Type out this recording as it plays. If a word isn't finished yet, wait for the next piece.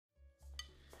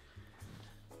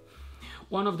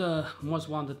One of the most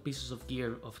wanted pieces of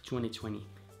gear of 2020,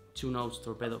 Two Notes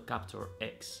Torpedo Captor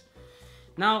X.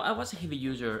 Now, I was a heavy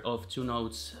user of Two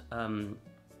Notes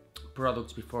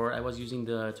products before. I was using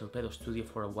the Torpedo Studio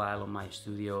for a while on my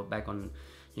studio. Back on,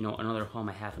 another home,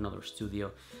 I have another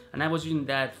studio, and I was using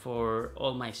that for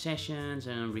all my sessions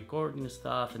and recording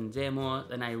stuff and demos,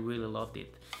 and I really loved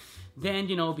it. Then,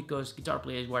 because guitar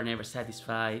players were never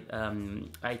satisfied,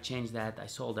 I changed that, I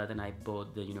sold that, and I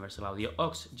bought the Universal Audio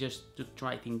Aux just to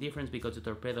try things different, because the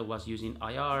Torpedo was using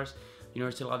IRs,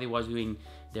 Universal Audio was doing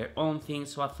their own thing,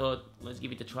 so I thought, let's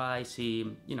give it a try, see,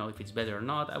 if it's better or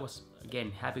not. I was,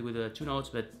 again, happy with the Two Notes,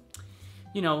 but,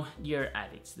 gear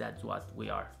addicts, that's what we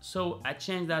are. So I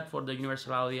changed that for the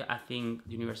Universal Audio. I think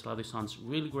the Universal Audio sounds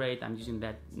really great. I'm using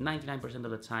that 99%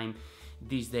 of the time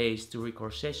these days to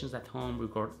record sessions at home,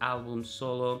 record albums,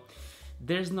 solo.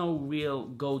 There's no real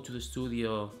go to the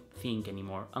studio thing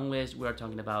anymore, unless we are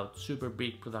talking about super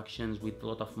big productions with a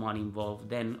lot of money involved.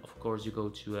 Then of course you go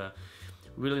to a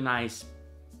really nice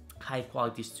high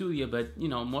quality studio, but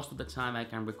most of the time I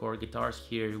can record guitars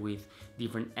here with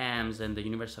different amps and the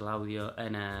Universal Audio,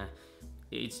 and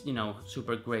it's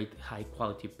super great high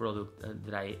quality product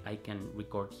that I can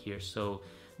record here, so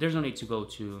there's no need to go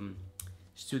to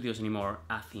studios anymore,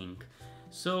 I think.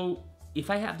 So if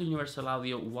I have the Universal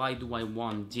Audio, why do I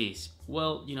want this?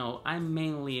 Well, I'm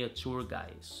mainly a tour guy,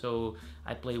 so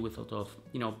I play with a lot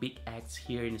of big acts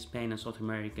here in Spain and South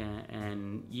America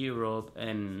and Europe,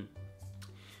 and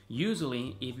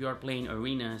usually if you are playing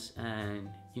arenas and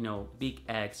big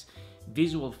acts,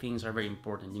 visual things are very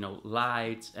important,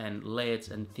 lights and LEDs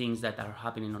and things that are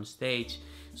happening on stage.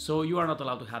 So you are not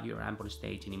allowed to have your amp on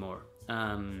stage anymore.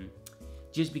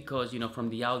 Just because, from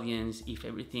the audience, if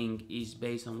everything is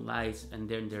based on lights and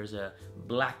then there's a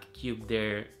black cube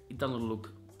there, it doesn't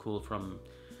look cool from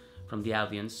the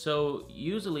audience. So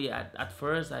usually at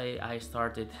first I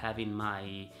started having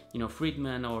my,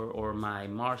 Friedman or my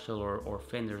Marshall or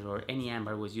Fenders or any amp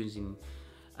I was using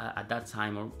at that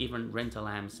time, or even rental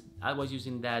amps. I was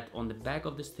using that on the back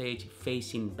of the stage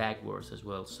facing backwards as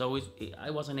well, so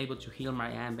I wasn't able to hear my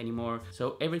amp anymore,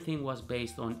 so everything was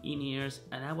based on in-ears,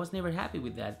 and I was never happy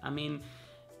with that. I mean,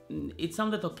 it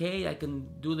sounded okay, I can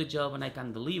do the job and I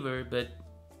can deliver, but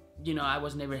I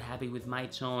was never happy with my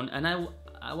tone, and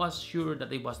I was sure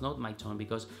that it was not my tone,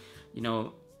 because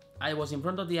I was in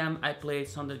front of the amp, I played,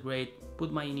 sounded great,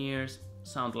 put my in-ears,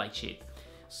 sound like shit.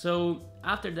 So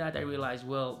after that I realized,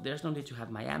 well, there's no need to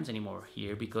have my amps anymore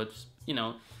here, because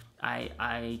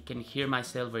I can hear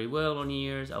myself very well on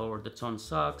ears, or the tone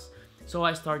sucks. So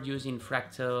I started using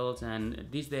fractals, and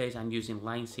these days I'm using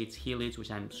line 6 helix, which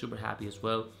I'm super happy as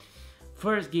well.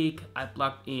 First gig I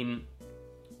plugged in,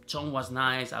 tone was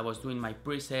nice, I was doing my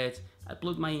presets, I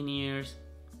plugged my in-ears,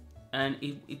 and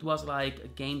it was like a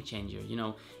game changer.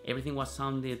 Everything was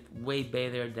sounded way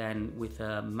better than with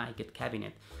a mic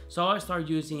cabinet. So I started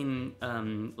using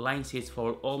line 6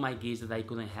 for all my gigs that I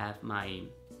couldn't have my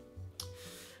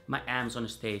amps on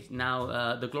stage.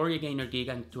 Now the Gloria Gaynor gig,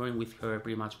 I'm touring with her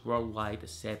pretty much worldwide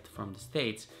except from the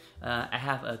States. I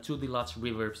have 2 deluxe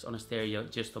reverbs on a stereo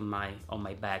just on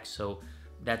my back, so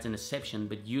that's an exception,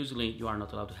 but usually you are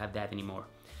not allowed to have that anymore.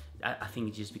 I think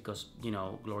it's just because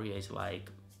Gloria is like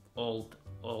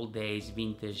old days,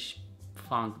 vintage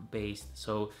funk based,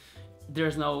 so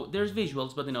there's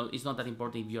visuals, but it's not that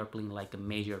important if you are playing like a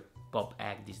major pop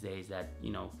act these days, that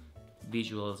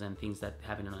visuals and things that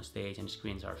happen on a stage and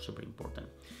screens are super important.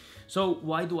 So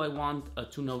why do I want a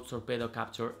Two Notes Torpedo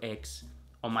Captor X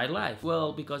on my life?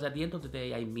 Well, because at the end of the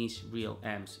day I miss real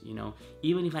amps,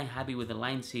 even if I'm happy with the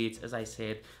line 6, as I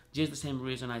said, just the same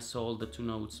reason I sold the Two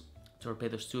Notes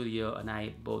Torpedo Studio and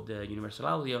I bought the Universal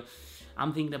Audio,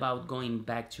 I'm thinking about going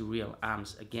back to real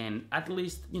amps again, at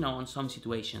least on some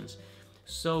situations.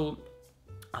 So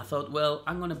I thought, well,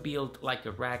 I'm gonna build like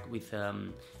a rack with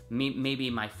maybe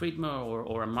my Friedman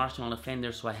or a Marshall and a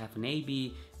Fender, so I have an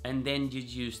AB, and then just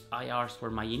use IRs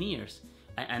for my in-ears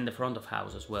and the front of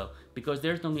house as well, because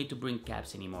there's no need to bring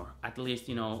cabs anymore, at least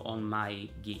on my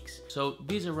gigs. So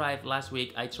this arrived last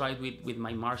week. I tried with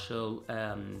my Marshall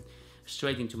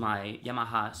straight into my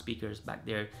Yamaha speakers back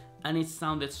there, and it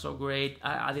sounded so great.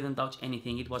 I didn't touch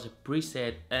anything, it was a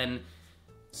preset, and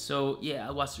so yeah,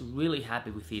 I was really happy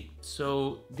with it.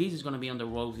 So this is gonna be on the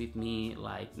road with me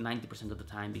like 90% of the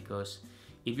time, because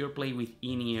if you're playing with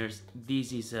in-ears,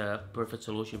 this is a perfect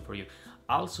solution for you.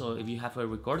 Also, if you have a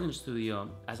recording studio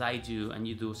as I do, and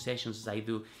you do sessions as I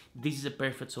do, this is a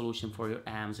perfect solution for your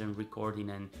amps and recording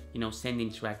and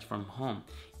sending tracks from home.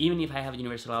 Even if I have a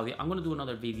Universal Audio, I'm gonna do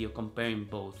another video comparing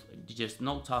both, just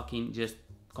no talking, just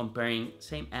comparing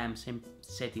same amp, same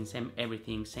settings, same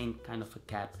everything, same kind of a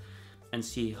cap. and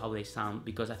see how they sound,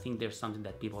 because I think there's something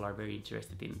that people are very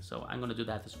interested in. So I'm gonna do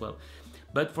that as well.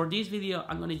 But for this video,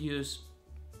 I'm gonna use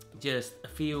just a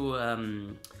few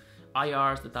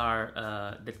IRs that are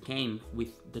that came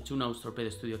with the Two Notes Torpedo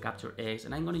Studio Captor X,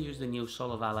 and I'm gonna use the new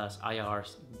Solo Hablas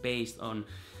IRs based on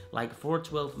like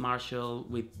 412 Marshall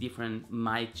with different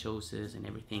mic choices and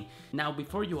everything. Now,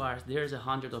 before you ask, there's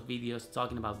 100 of videos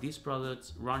talking about these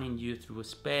products, running you through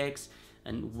specs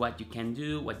and what you can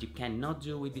do, what you cannot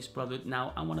do with this product.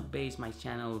 Now, I want to base my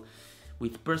channel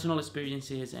with personal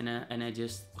experiences and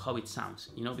just how it sounds,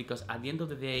 you know, because at the end of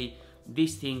the day,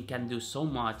 this thing can do so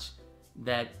much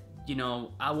that, you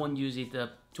know, I won't use it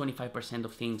 25%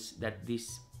 of things that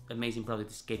this amazing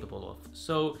product is capable of.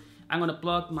 So I'm gonna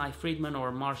plug my Friedman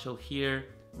or Marshall here,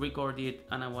 record it,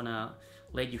 and I wanna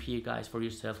let you hear, guys, for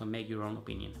yourself and make your own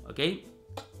opinion, okay?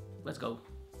 Let's go.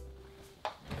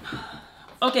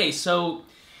 Okay, so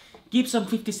Gibson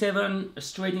 57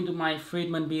 straight into my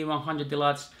Friedman B100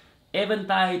 Deluxe,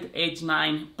 Eventide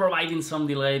H9, providing some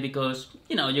delay because,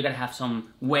 you know, you gotta have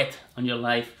some wet on your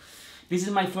life. This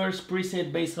is my first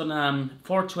preset based on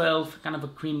 412, kind of a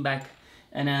creamback,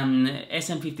 and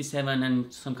SM57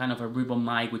 and some kind of a ribbon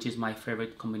mic, which is my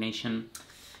favorite combination.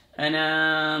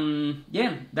 And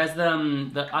yeah, that's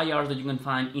the IR that you can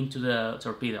find into the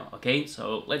Torpedo, okay?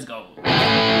 So let's go.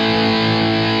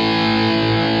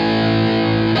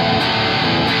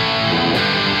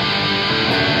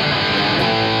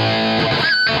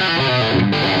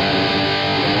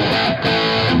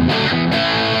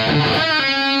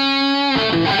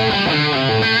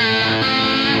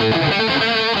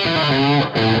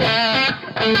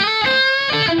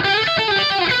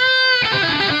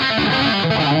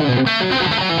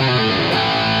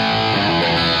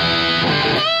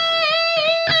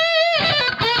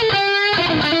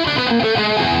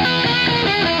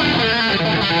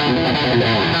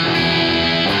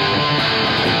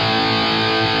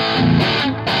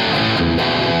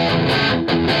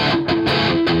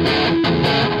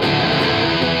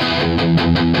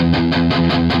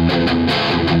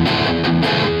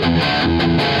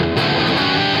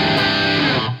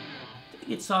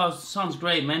 Sounds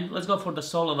great, man. Let's go for the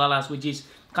Solo Hablas, which is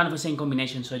kind of the same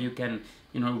combination, so you can,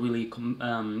 you know, really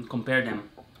compare them.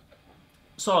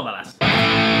 Solo Hablas.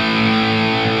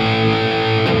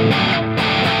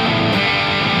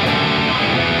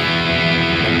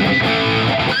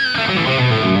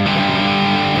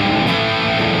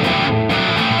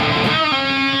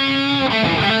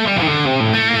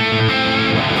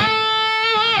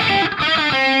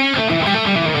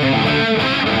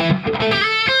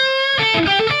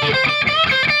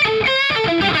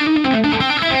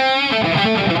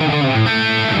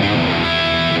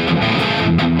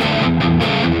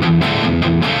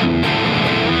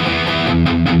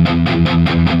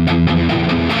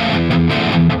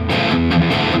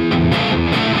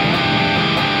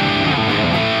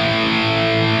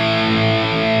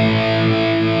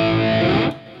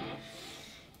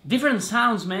 Different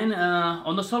sounds, man.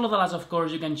 On the Solo Hablas, of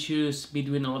course, you can choose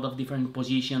between a lot of different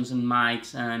positions and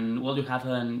mics, and well, you have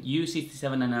an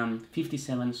U67 and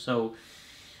 57. So,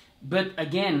 but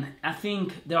again, I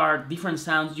think there are different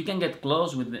sounds. You can get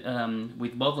close with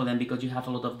both of them because you have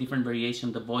a lot of different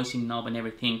variation, the voicing knob and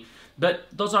everything. But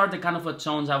those are the kind of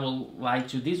tones I will like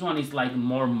to. This one is like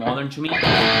more modern to me.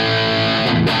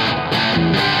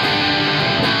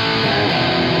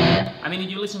 I mean, if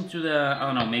you listen to the, I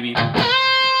don't know, maybe.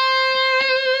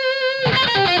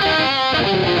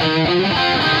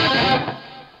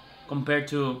 Compared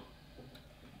to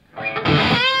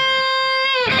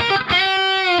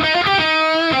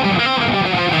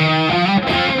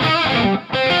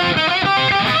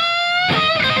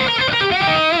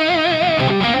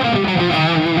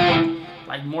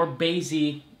like more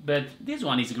bassy, but this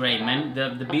one is great, man.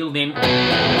 The building.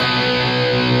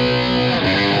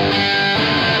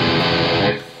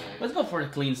 Let's go for a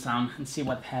clean sound and see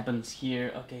what happens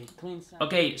here. Okay, clean sound.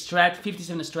 Okay, Strat,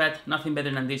 57 Strat, nothing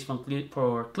better than this for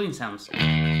clean sounds.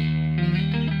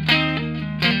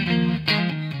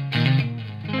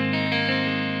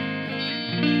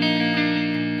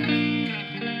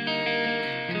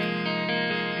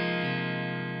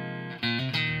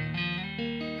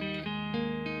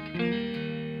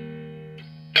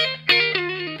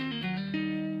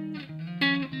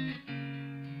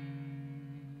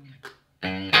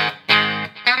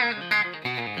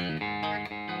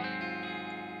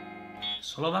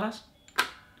 Solo Hablas.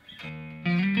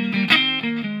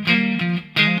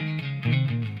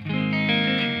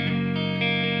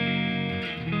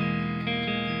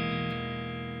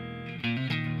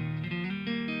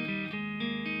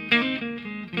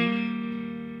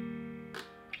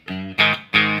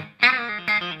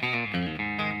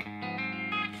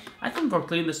 for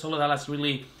cleaning the solo hablas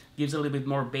really gives a little bit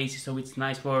more bass, so it's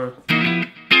nice for...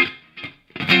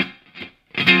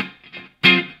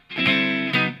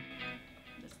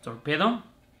 Torpedo.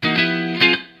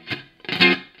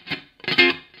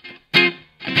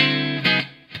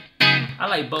 I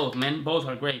like both, man. Both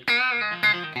are great.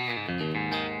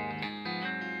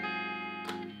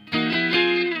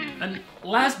 And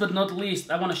last but not least,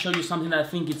 I want to show you something that I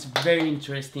think is very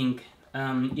interesting.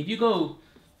 If you go,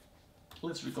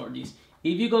 let's record this.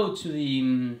 If you go to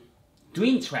the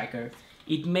Twin Tracker,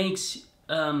 it makes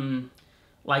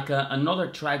like another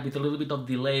track with a little bit of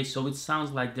delay, so it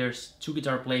sounds like there's two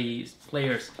guitar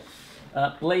players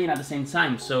playing at the same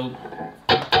time. So,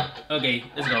 okay,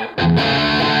 let's go.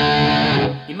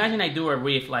 Imagine I do a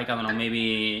riff like, I don't know,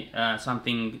 maybe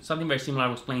something very similar I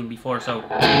was playing before. So.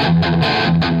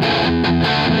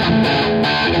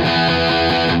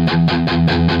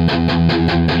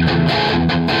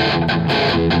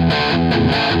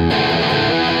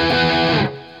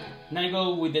 Now I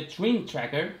go with the Twin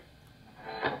Tracker.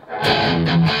 I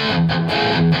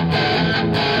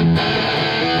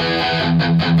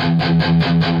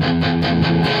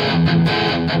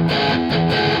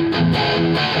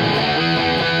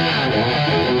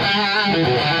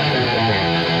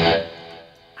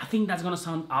think that's gonna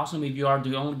sound awesome if you are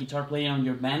the only guitar player on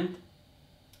your band,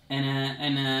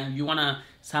 and you wanna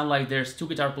sound like there's two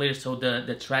guitar players, so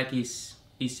the track is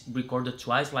recorded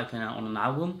twice, like on an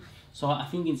album. So I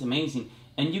think it's amazing,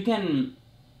 and you can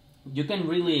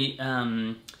really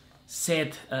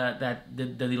set that the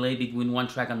delay between one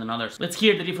track and another. Let's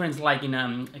hear the difference, like in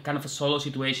a kind of a solo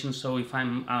situation. So if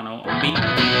I'm, I don't know, on beat.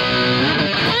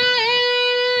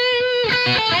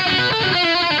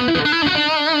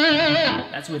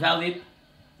 That's without it.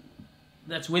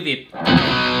 That's with it. Very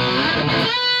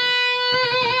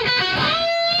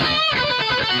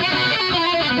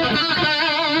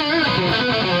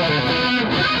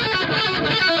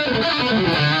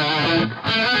nice.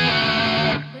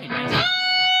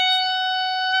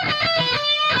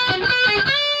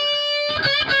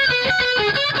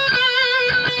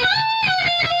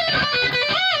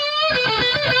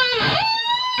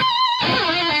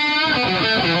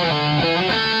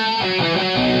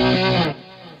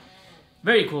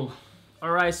 Very cool.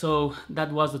 Alright, so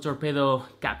that was the Torpedo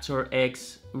Captor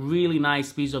X. Really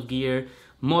nice piece of gear.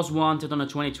 Most wanted on a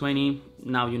 2020.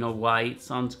 Now you know why. It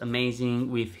sounds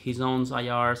amazing with his own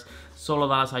IRs, solo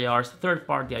hablas IRs,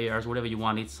 third-party IRs, whatever you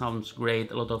want. It sounds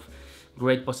great. A lot of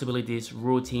great possibilities,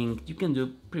 routing. You can do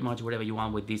pretty much whatever you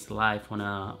want with this live on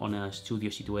a studio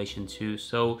situation too.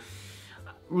 So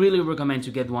really recommend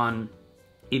to get one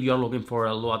if you're looking for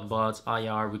a low buds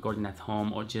IR recording at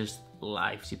home, or just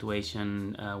live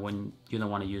situation when you don't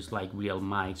want to use like real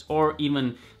mics, or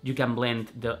even you can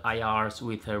blend the IRs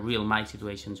with real mic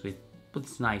situations with, but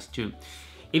it's nice too.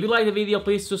 If you like the video,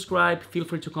 please subscribe, feel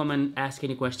free to comment, ask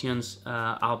any questions.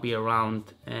 I'll be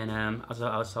around, and as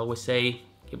I always say,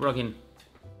 keep rocking.